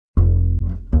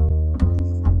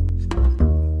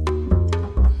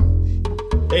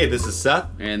Hey, this is Seth.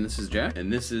 And this is Jack. And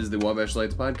this is the Wabash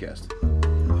Lights podcast.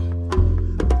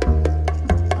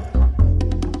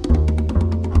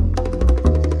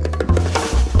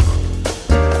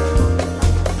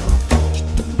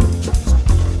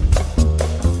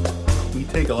 We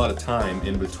take a lot of time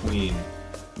in between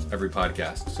every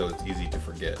podcast, so it's easy to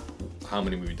forget how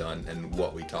many we've done and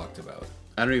what we talked about.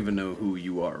 I don't even know who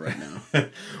you are right now.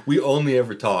 We only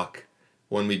ever talk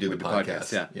when we do the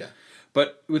podcast. Yeah.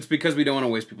 But it's because we don't want to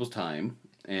waste people's time,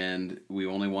 and we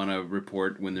only want to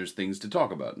report when there's things to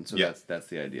talk about, and so that's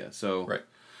the idea. So Right.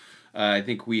 I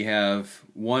think we have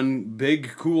one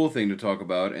big cool thing to talk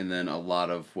about, and then a lot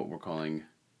of what we're calling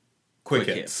Quick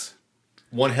hits.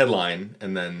 One headline,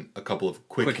 and then a couple of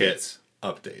quick hits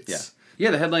updates.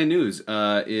 Yeah, the headline news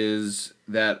is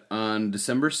that on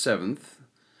December 7th,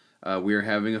 we are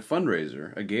having a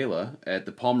fundraiser, a gala, at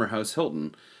the Palmer House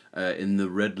Hilton in the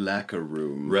Red Lacquer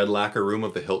Room. Red Lacquer Room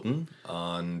of the Hilton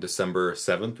on December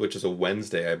 7th, which is a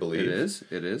Wednesday, I believe.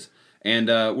 It is. And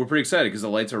we're pretty excited because the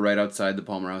lights are right outside the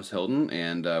Palmer House Hilton,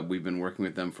 and we've been working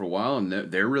with them for a while, and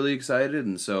they're really excited,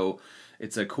 and so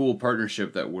it's a cool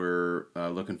partnership that we're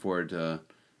looking forward to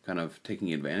kind of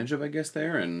taking advantage of, I guess,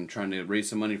 there, and trying to raise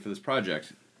some money for this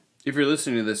project. If you're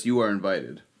listening to this, you are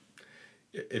invited.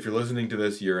 If you're listening to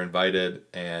this, you're invited,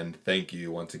 and thank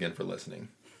you once again for listening.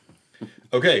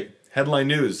 Okay, headline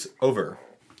news, over.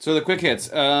 So the quick hits.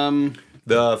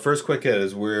 The first quick hit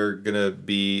is we're going to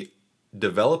be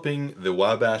developing the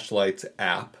Wabash Lights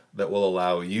app that will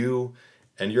allow you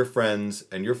and your friends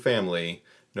and your family,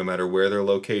 no matter where their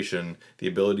location, the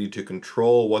ability to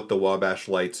control what the Wabash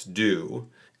Lights do.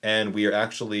 And we are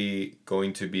actually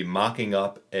going to be mocking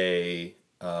up a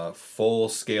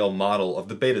full-scale model of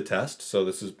the beta test. So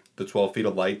this is the 12 feet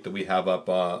of light that we have up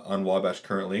on Wabash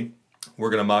currently.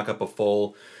 We're going to mock up a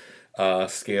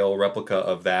full-scale replica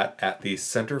of that at the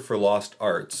Center for Lost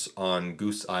Arts on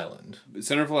Goose Island.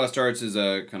 Center for Lost Arts is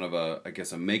a kind of a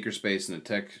makerspace and a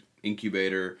tech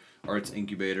incubator, arts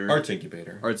incubator,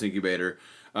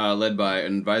 led by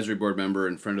an advisory board member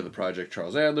and friend of the project,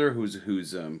 Charles Adler, who's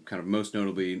kind of most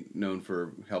notably known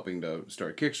for helping to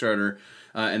start Kickstarter.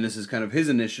 And this is kind of his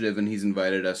initiative, and he's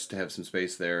invited us to have some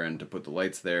space there and to put the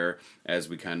lights there as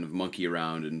we kind of monkey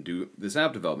around and do this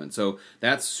app development. So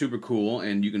that's super cool,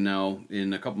 and you can now,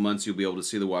 in a couple months, you'll be able to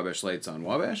see the Wabash Lights on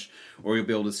Wabash, or you'll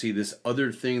be able to see this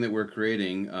other thing that we're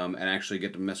creating and actually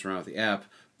get to mess around with the app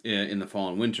in the fall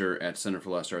and winter at Center for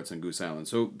Lost Arts on Goose Island.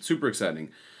 So super exciting.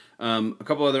 A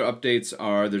couple other updates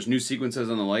are there's new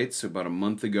sequences on the lights. About a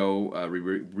month ago, we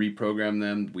reprogrammed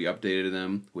them, we updated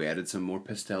them, we added some more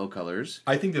pastel colors.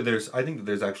 I think that there's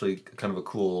actually kind of a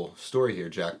cool story here,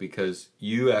 Jack, because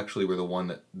you actually were the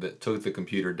one that took the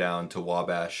computer down to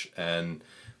Wabash and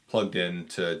plugged in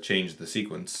to change the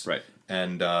sequence. Right.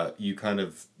 And you kind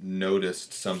of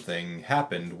noticed something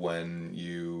happened when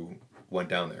you went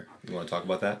down there. You want to talk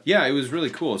about that? Yeah, it was really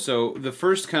cool. So the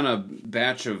first kind of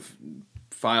batch of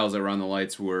files that were on the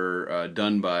lights were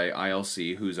done by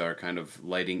ILC, who's our kind of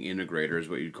lighting integrator, is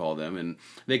what you'd call them, and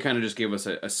they kind of just gave us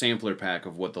a sampler pack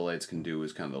of what the lights can do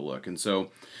is kind of the look. And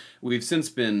so we've since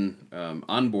been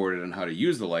onboarded on how to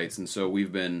use the lights, and so we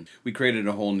created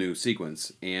a whole new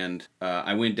sequence. And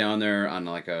I went down there on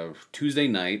like a Tuesday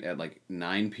night at like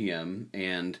 9 p.m.,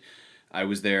 and I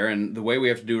was there, and the way we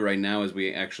have to do it right now is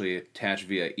we actually attach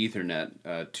via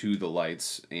Ethernet to the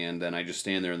lights, and then I just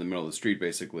stand there in the middle of the street,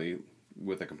 basically,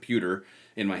 with a computer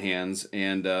in my hands,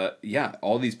 and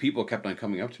all these people kept on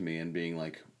coming up to me and being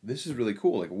like, this is really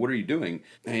cool, like, what are you doing?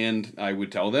 And I would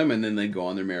tell them, and then they'd go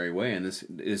on their merry way, and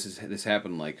this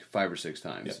happened like 5 or 6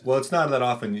 times. Yeah. Well, it's not that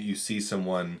often that you see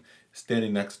someone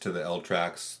standing next to the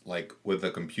L-tracks, like, with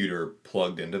a computer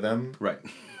plugged into them. Right.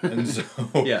 And so...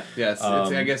 It's,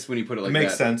 I guess when you put it like that... It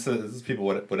makes sense, as people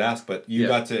would ask, but you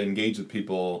got to engage with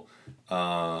people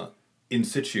in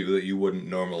situ that you wouldn't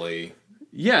normally...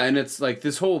 Yeah, and it's like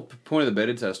this whole point of the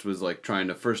beta test was like trying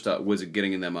to first up, was it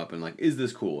getting them up and like, is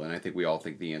this cool? And I think we all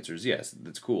think the answer is yes,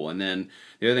 that's cool. And then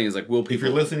the other thing is like, will people... If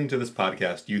you're listening to this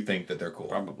podcast, you think that they're cool.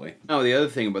 Probably. No, the other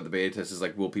thing about the beta test is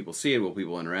like, will people see it? Will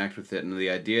people interact with it? And the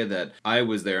idea that I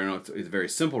was there, I know it's very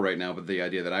simple right now, but the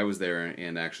idea that I was there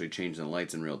and actually changing the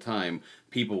lights in real time,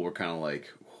 people were kind of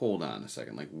like, hold on a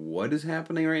second, like, what is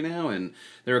happening right now? And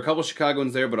there are a couple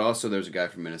Chicagoans there, but also there's a guy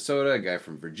from Minnesota, a guy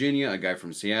from Virginia, a guy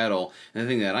from Seattle. And the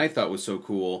thing that I thought was so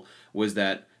cool was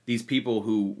that these people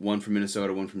who, one from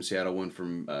Minnesota, one from Seattle, one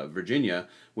from Virginia,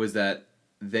 was that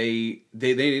they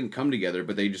didn't come together,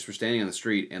 but they just were standing on the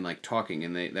street and like talking,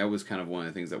 and that was kind of one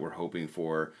of the things that we're hoping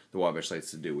for the Wabash Lights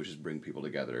to do, which is bring people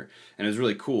together. And it was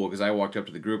really cool because I walked up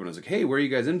to the group and I was like, hey, where are you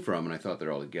guys in from? And I thought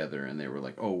they're all together, and they were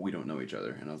like, oh, we don't know each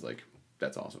other. And I was like,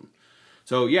 that's awesome.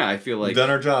 So yeah, I feel like we've done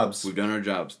our jobs. We've done our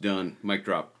jobs. Done. Mic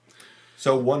drop.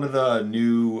 So one of the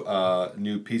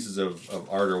new pieces of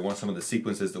art, or some of the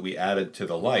sequences that we added to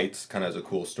the lights, kind of as a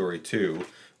cool story too.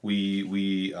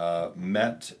 We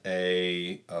met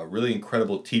a really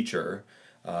incredible teacher.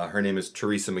 Her name is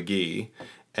Teresa McGee,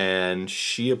 and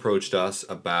she approached us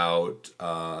about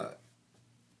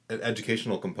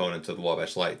educational components of the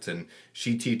Wabash Lights, and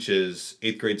she teaches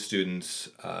 8th grade students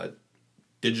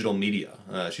digital media.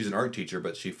 She's an art teacher,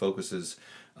 but she focuses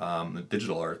on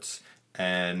digital arts.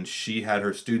 And she had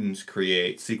her students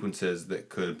create sequences that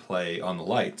could play on the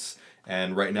lights.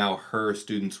 And right now, her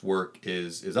students' work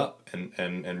is up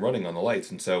and running on the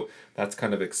lights, and so that's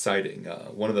kind of exciting.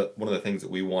 One of the things that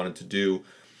we wanted to do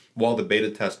while the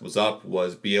beta test was up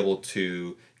was be able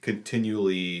to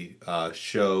continually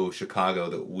show Chicago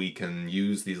that we can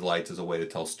use these lights as a way to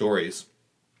tell stories,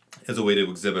 as a way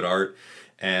to exhibit art.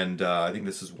 And I think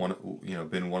this has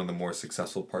been one of the more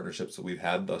successful partnerships that we've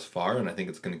had thus far, and I think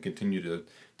it's going to continue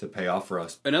to pay off for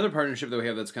us. Another partnership that we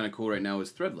have that's kind of cool right now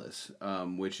is Threadless,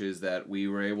 which is that we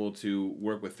were able to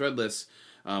work with Threadless,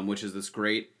 which is this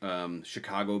great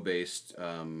Chicago-based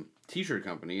t-shirt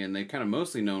company, and they're kind of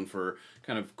mostly known for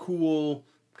kind of cool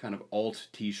kind of alt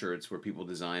t-shirts where people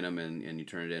design them and you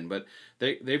turn it in, but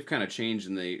they've kind of changed,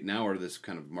 and they now are this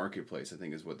kind of marketplace, I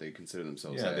think is what they consider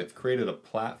themselves. Yeah, they've created a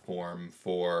platform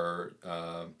for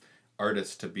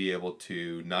artists to be able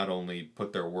to not only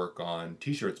put their work on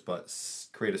t-shirts, but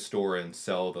create a store and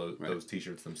sell those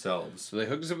t-shirts themselves. So they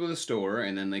hooked us up with a store,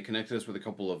 and then they connected us with a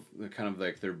couple of kind of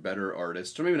like their better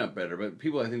artists, or maybe not better, but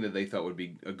people I think that they thought would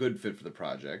be a good fit for the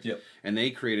project. Yep. And they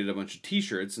created a bunch of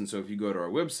t-shirts, and so if you go to our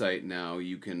website now,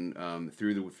 you can,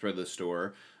 through the Threadless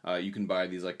store, you can buy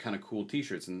these like kind of cool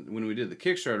t-shirts. And when we did the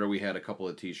Kickstarter, we had a couple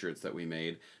of t-shirts that we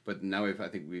made, but now I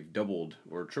think we've doubled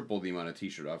or tripled the amount of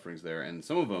t-shirt offerings there, and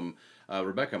some of them,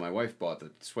 Rebecca, my wife, bought the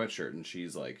sweatshirt, and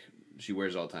she's like, she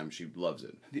wears it all the time. She loves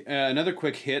it. Another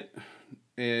quick hit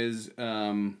is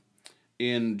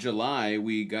in July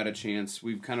we got a chance.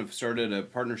 We've kind of started a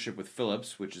partnership with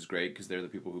Philips, which is great because they're the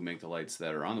people who make the lights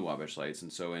that are on the Wabash Lights.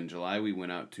 And so in July we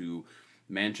went out to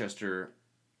Manchester,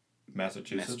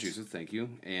 Massachusetts. Thank you.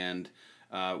 And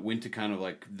went to kind of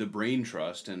like the Brain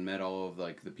Trust and met all of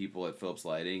like the people at Philips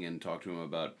Lighting and talked to them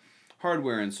about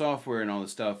hardware and software and all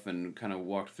this stuff, and kind of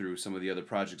walked through some of the other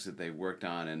projects that they've worked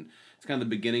on. And it's kind of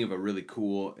the beginning of a really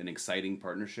cool and exciting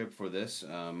partnership for this.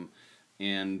 It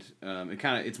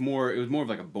was more of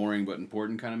like a boring but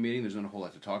important kind of meeting. There's not a whole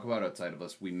lot to talk about outside of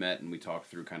us. We met and we talked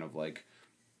through kind of like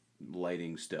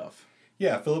lighting stuff.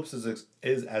 Yeah, Philips is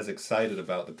as excited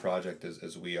about the project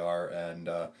as we are, and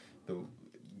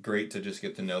great to just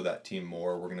get to know that team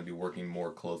more. We're going to be working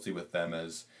more closely with them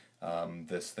as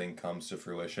this thing comes to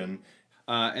fruition.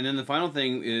 And then the final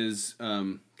thing is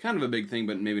kind of a big thing,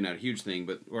 but maybe not a huge thing,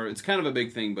 or it's kind of a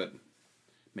big thing, but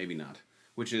maybe not,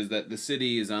 which is that the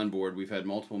city is on board. We've had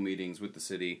multiple meetings with the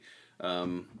city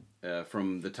from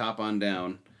the top on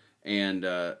down, and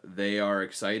they are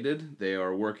excited. They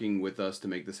are working with us to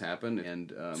make this happen.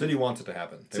 And city wants it to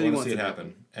happen. They want to see it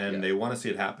happen. And they want to see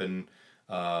it happen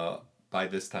by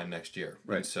this time next year.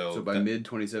 Right. And so by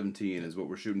mid-2017 is what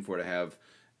we're shooting for, to have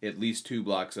at least 2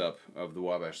 blocks up of the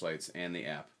Wabash Lights and the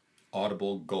app.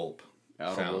 Audible gulp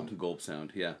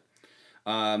sound, yeah.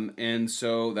 And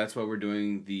so that's why we're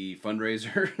doing the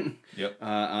fundraiser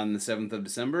on the 7th of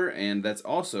December, and that's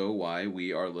also why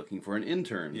we are looking for an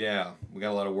intern. Yeah, we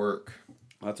got a lot of work.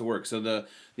 Lots of work. So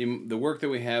the work that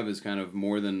we have is kind of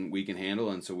more than we can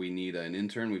handle, and so we need an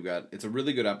intern. It's a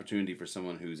really good opportunity for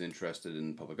someone who's interested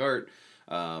in public art,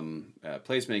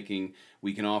 placemaking.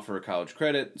 We can offer a college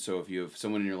credit. So if you have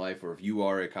someone in your life, or if you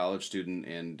are a college student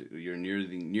and you're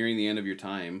nearing the end of your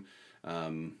time,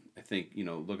 I think,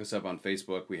 look us up on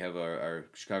Facebook. We have our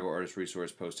Chicago Artist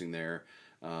Resource posting there,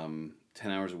 10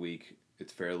 hours a week.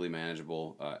 It's fairly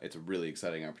manageable. It's a really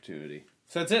exciting opportunity.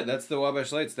 So that's it. That's the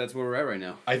Wabash Lights. That's where we're at right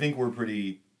now. I think we're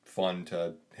pretty fun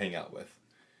to hang out with.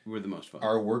 We're the most fun.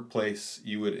 Our workplace,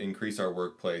 you would increase our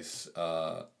workplace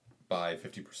by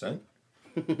 50%.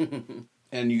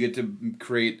 And you get to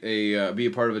create be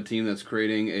a part of a team that's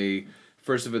creating a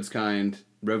first of its kind,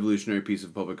 revolutionary piece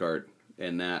of public art.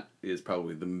 And that is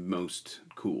probably the most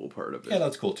cool part of it. Yeah,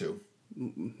 that's cool too.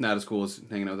 Not as cool as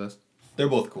hanging out with us? They're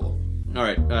both cool. All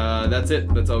right, that's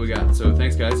it. That's all we got. So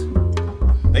thanks, guys.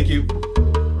 Thank you.